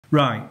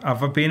Right,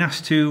 I've been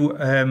asked to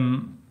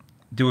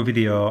do a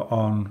video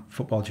on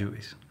football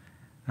duties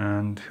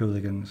and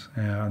hooligans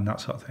and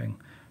that sort of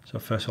thing. So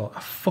first of all,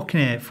 I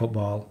fucking hate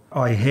football.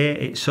 I hate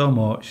it so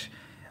much.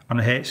 On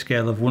a hate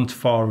scale of 1 to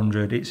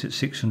 400, it's at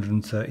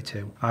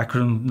 632. I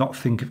could not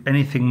think of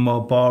anything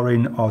more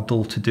boring or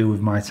dull to do with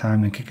my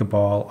time than kick a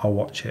ball or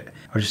watch it.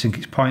 I just think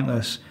it's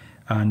pointless,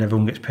 and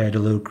everyone gets paid a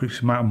ludicrous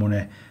amount of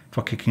money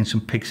for kicking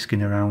some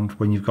pigskin around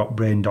when you've got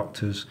brain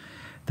doctors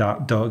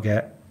that don't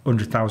get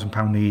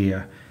 £100,000 a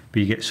year, but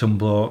you get some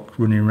bloke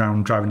running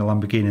around driving a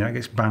Lamborghini that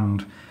gets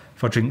banned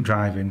for drink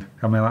driving.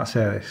 Am I allowed to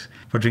say this?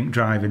 For drink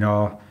driving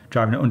or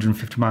driving at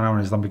 150 mile an hour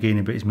in his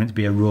Lamborghini, but he's meant to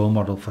be a role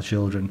model for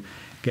children,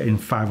 getting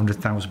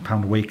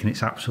 £500,000 a week, and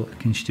it's absolutely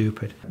fucking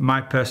stupid. My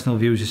personal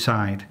views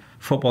aside,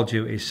 football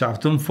duties. So I've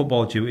done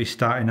football duties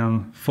starting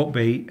on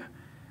footbeat,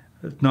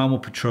 normal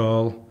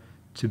patrol,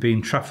 to be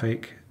in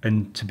traffic,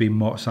 and to be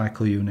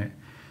motorcycle unit.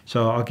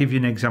 So I'll give you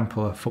an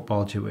example of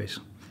football duties,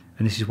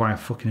 and this is why I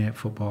fucking hate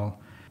football.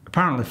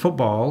 Apparently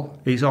football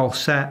is all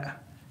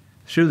set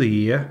through the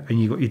year, and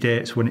you've got your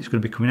dates when it's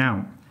going to be coming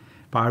out.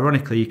 But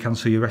ironically, you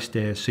cancel your rest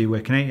days, so you're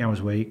working 80 hours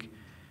a week,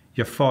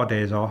 you have 4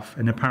 days off,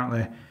 and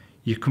apparently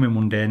you come in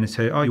one day and they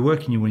say, oh, you're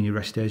working one of your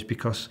rest days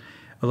because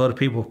a lot of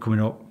people are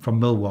coming up from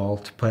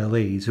Millwall to play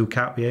Leeds who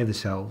can't behave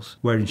themselves,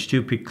 wearing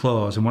stupid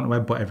clothes and want to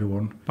headbutt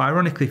everyone. But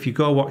ironically, if you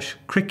go watch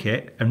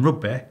cricket and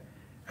rugby,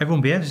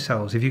 everyone behaves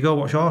themselves. If you go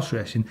watch horse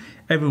racing,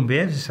 everyone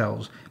behaves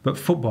themselves. But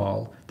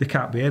football, they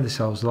can't behave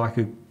themselves. They're like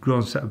a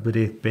grown set of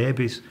bloody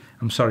babies.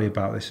 I'm sorry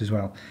about this as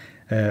well.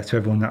 To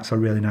everyone that's a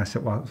really nice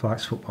that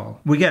likes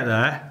football. We get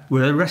there,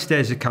 where the rest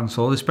days are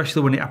cancelled,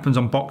 especially when it happens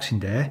on Boxing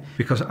Day,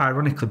 because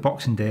ironically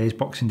Boxing Day is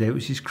Boxing Day,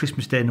 which is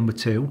Christmas Day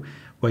 #2,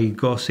 where you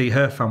go see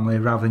her family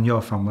rather than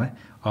your family,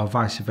 or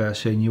vice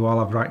versa, and you all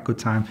have a right good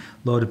time,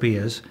 load of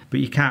beers,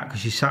 but you can't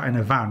because you sat in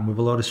a van with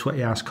a load of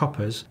sweaty ass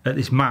coppers at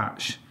this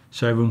match,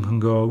 so everyone can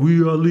go,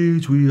 we are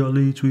Leeds, we are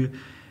Leeds, we are...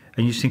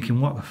 And you're just thinking,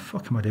 what the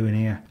fuck am I doing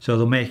here? So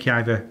they'll make you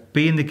either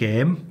be in the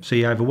game, so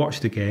you either watch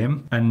the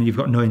game and you've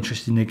got no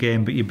interest in the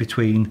game, but you're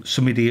between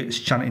some idiots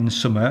chanting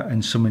Summer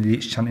and some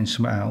idiots chanting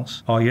something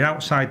else, or you're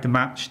outside the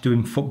match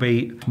doing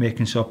footbeat,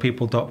 making sure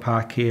people don't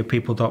park here,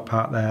 people don't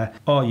park there,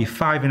 or you're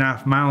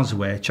 5.5 miles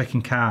away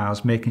checking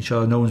cars, making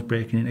sure no one's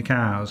breaking into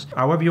cars.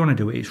 However you want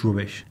to do it, it's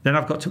rubbish. Then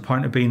I've got to the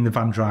point of being the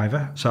van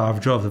driver, so I've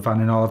drove the van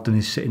and all I've done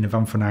is sit in the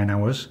van for 9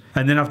 hours.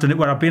 And then I've done it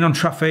where I've been on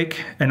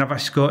traffic and I've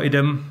escorted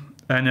them.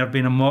 And I've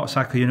been a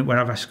motorcycle unit where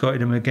I've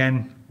escorted them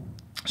again.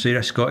 So you're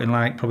escorting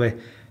like probably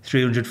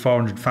 300,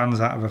 400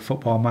 fans out of a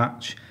football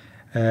match.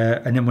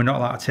 And then we're not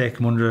allowed to take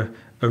them under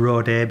a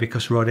road A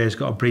because road A's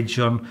got a bridge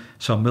on.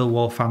 So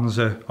Millwall fans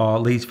or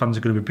Leeds fans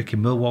are going to be picking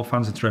Millwall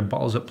fans and throwing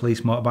bottles at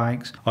police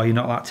motorbikes. Or you're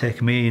not allowed to take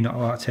them here, you're not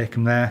allowed to take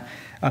them there.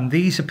 And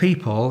these are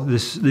people,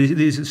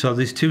 so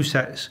there's two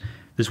sets.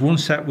 There's one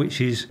set which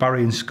is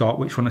Barry and Scott,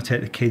 which want to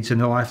take the kids and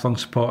the lifelong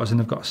supporters, and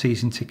they've got a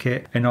season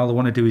ticket, and all they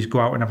want to do is go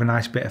out and have a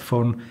nice bit of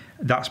fun.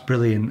 That's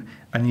brilliant.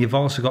 And you've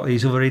also got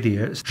these other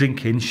idiots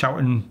drinking,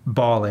 shouting,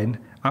 bawling,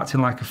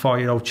 acting like a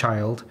 4-year-old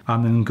child,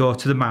 and then go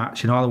to the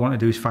match, and all they want to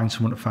do is find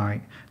someone to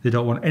fight. They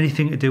don't want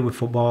anything to do with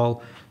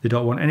football. They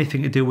don't want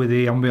anything to do with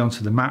the ambience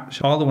of the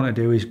match. All they want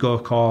to do is go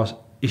cause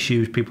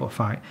issues, people to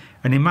fight.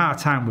 And the amount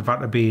of time we've had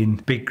to be in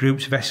big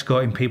groups of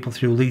escorting people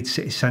through Leeds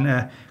City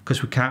Centre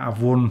because we can't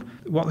have one,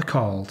 what they're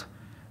called?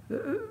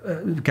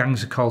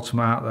 Gangs are called something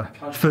out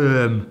there.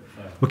 Firm.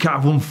 We can't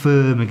have one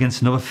firm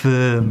against another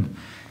firm.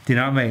 Do you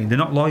know what I mean? They're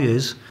not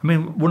lawyers. I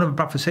mean, one of the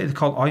Bradford City, they're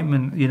called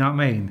ointment, you know what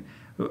I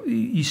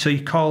mean? So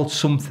you called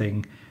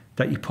something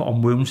that you put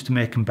on wounds to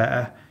make them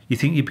better. You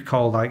think you'd be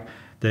called like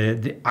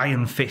the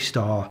Iron Fist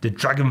or the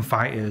Dragon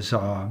Fighters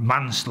or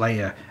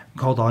Manslayer.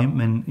 Called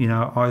ointment, you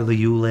know, oily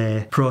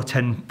Ulay, Pro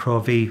 10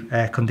 Pro V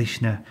air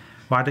conditioner.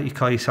 Why don't you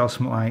call yourself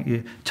something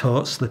like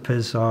tote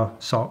slippers or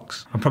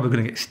socks? I'm probably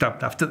going to get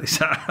stabbed after this.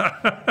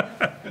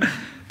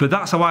 But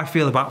that's how I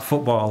feel about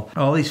football.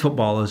 All these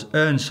footballers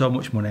earn so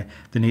much money,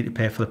 they need to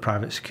pay for the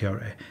private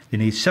security. They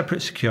need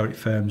separate security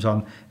firms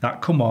on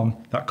that come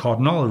on, that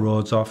cordon all the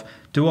roads off,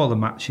 do all the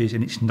matches,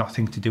 and it's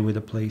nothing to do with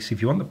the police.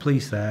 If you want the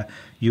police there,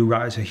 you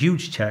write us a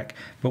huge cheque.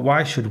 But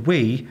why should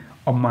we,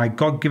 on my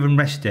God-given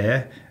rest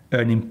day,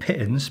 earning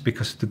pittance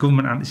because the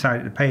government haven't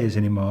decided to pay us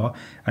anymore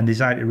and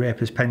decided to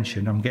rape us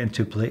pension, I'm getting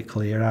too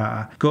political here,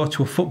 aren't I? Go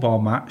to a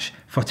football match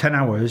for 10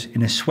 hours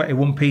in a sweaty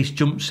one-piece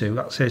jumpsuit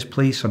that says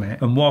police on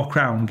it and walk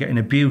around getting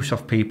abuse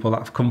off people that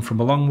have come from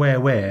a long way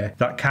away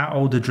that can't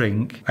hold a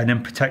drink, and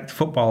then protect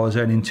footballers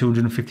earning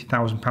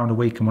 £250,000 a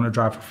week and want to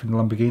drive off in the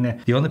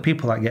Lamborghini. The only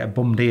people that get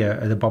bummed here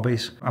are the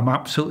bobbies. I'm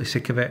absolutely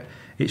sick of it.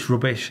 It's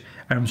rubbish,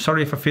 and I'm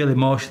sorry if I feel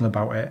emotional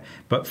about it,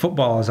 but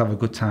footballers have a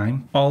good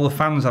time, all the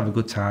fans have a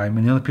good time,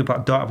 and the only people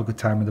that don't have a good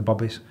time are the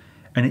bobbies.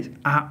 And it's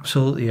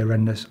absolutely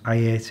horrendous. I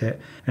hate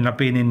it. And I've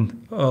been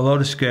in a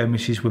load of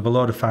skirmishes with a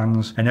load of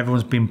fans, and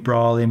everyone's been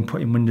brawling,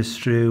 putting windows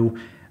through,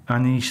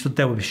 and then you stood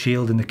there with a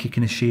shield and they're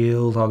kicking a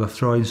shield or they're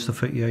throwing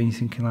stuff at you, and you're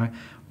thinking like,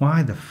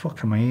 why the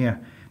fuck am I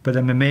here? But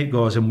then my mate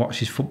goes and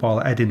watches football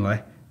at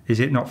Headingley. Is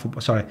it not football?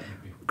 Sorry,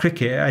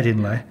 cricket at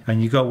Headingley,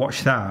 and you go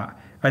watch that,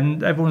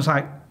 And everyone's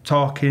like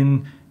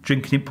talking,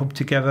 drinking in pub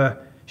together,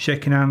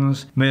 shaking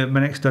hands. My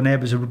next door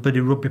neighbour's a bloody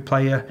rugby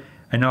player,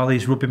 and all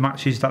these rugby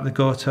matches that they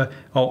go to,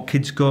 all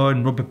kids go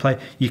and rugby play.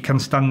 You can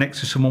stand next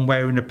to someone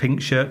wearing a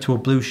pink shirt to a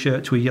blue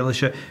shirt to a yellow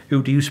shirt.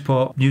 Who do you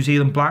support? New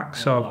Zealand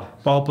Blacks or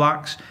All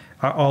Blacks?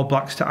 All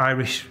Blacks to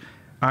Irish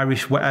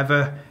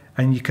whatever.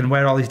 And you can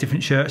wear all these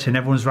different shirts and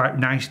everyone's right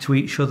nice to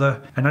each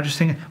other. And I just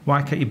think,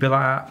 why can't you be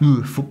like that?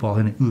 Ooh, football,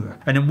 innit? Ooh.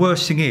 And the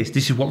worst thing is,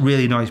 this is what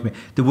really annoys me,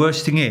 the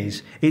worst thing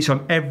is, it's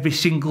on every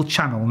single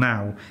channel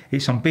now.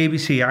 It's on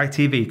BBC,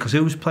 ITV, because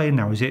who's playing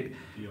now? Is it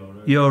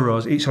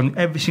Euros? It's on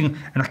every single,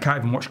 and I can't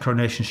even watch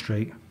Coronation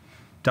Street.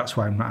 That's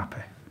why I'm not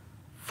happy.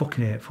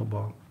 Fucking hate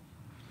football.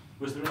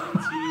 Was there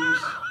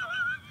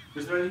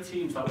any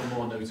teams that were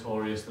more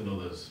notorious than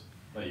others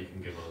that you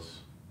can give us?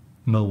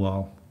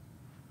 Millwall.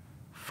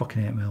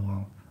 Fucking hate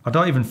Millwall. I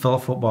don't even follow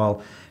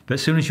football, but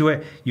as soon as you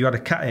had a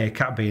Cat A,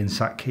 Cat B and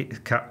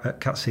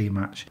Cat C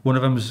match, one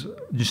of them's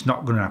just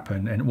not going to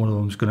happen, and one of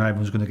them's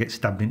everyone's going to get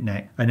stabbed in the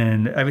neck. And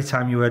then every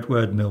time you heard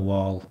word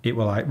Millwall, it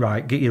were like,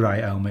 right, get your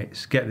right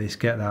helmets, get this,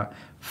 get that.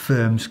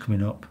 Firms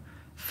coming up,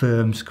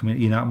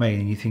 you know what I mean?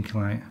 And you're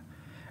thinking like,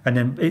 and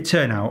then it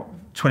turned out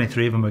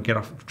 23 of them would get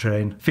off the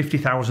train.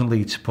 50,000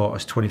 Leeds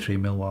supporters, 23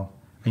 Millwall.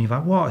 And you're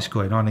like, what is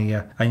going on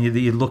here? And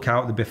you look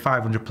out, there'd be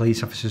 500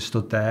 police officers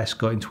stood there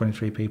escorting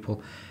 23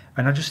 people.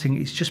 And I just think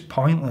it's just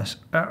pointless.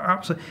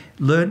 Absolutely.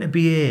 Learn to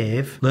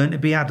behave, learn to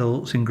be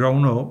adults and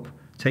grown up.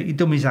 Take your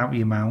dummies out of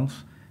your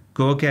mouth.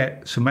 Go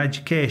get some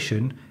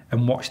education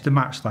and watch the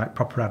match like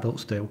proper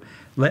adults do.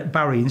 Let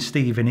Barry and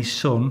Steve and his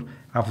son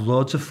have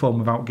loads of fun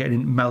without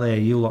getting in melee,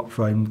 you lot,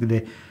 throwing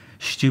the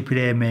stupid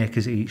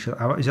haymakers at each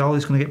other. Is all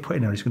he's going to get put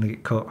in there? He's going to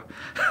get cut.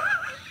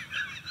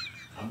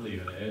 I'm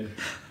leaving it in.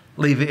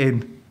 Leave it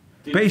in.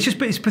 But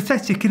it's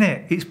pathetic, isn't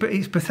it?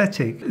 It's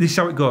pathetic. This is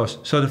how it goes.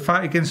 So they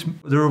fight against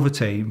their other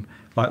team,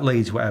 like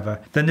Leeds,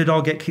 whatever. Then they'd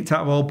all get kicked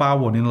out of all bar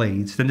one in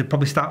Leeds. Then they'd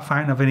probably start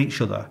fighting over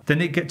each other. Then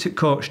they'd get to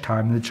coach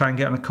time and they'd try and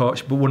get on a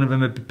coach, but one of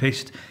them would be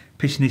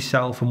pissing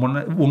himself and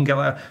one get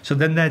like that. So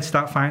then they'd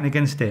start fighting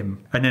against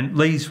him. And then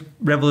Leeds,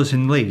 revellers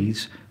in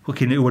Leeds,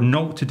 who were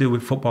not to do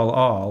with football at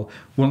all,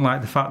 wouldn't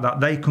like the fact that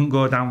they couldn't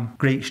go down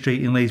Great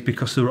Street in Leeds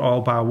because they were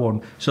all bar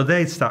one. So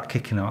they'd start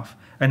kicking off.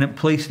 And then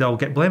police, they'll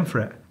get blamed for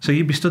it. So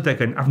you'd be stood there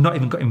going, I've not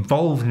even got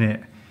involved in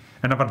it.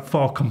 And I've had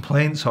 4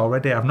 complaints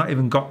already. I've not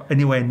even got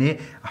anywhere near.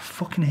 I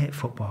fucking hate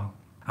football.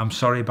 I'm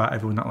sorry about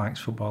everyone that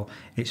likes football.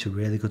 It's a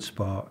really good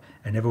sport.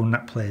 And everyone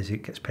that plays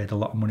it gets paid a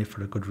lot of money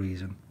for a good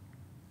reason.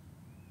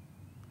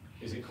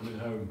 Is it coming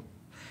home?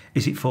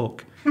 Is it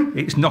fuck?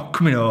 It's not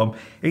coming home.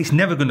 It's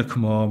never going to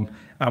come home.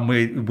 And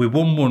we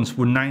won once,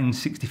 we're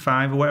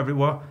 1965 or whatever it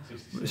was.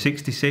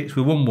 66.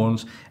 We won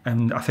once,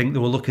 and I think they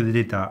were lucky they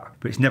did that.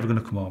 But it's never going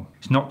to come home.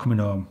 It's not coming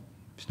home.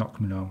 It's not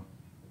coming home.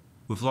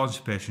 We've launched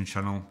a Pearson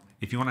channel.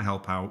 If you want to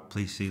help out,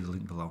 please see the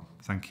link below.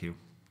 Thank you.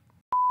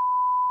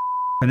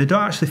 And they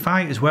don't actually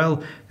fight as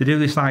well. They do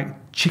this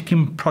like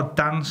chicken prod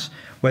dance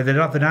where they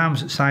have their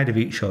arms at the side of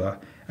each other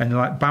and they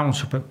like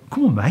bounce up and,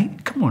 come on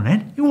mate, come on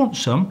then, you want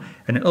some?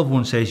 And the other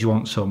one says you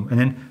want some. And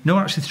then no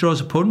one actually throws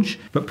a punch,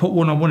 but put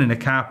one on one in a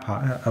car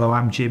park. Hello,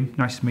 I'm Jim.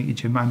 Nice to meet you,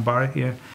 Jim. I'm Barry here.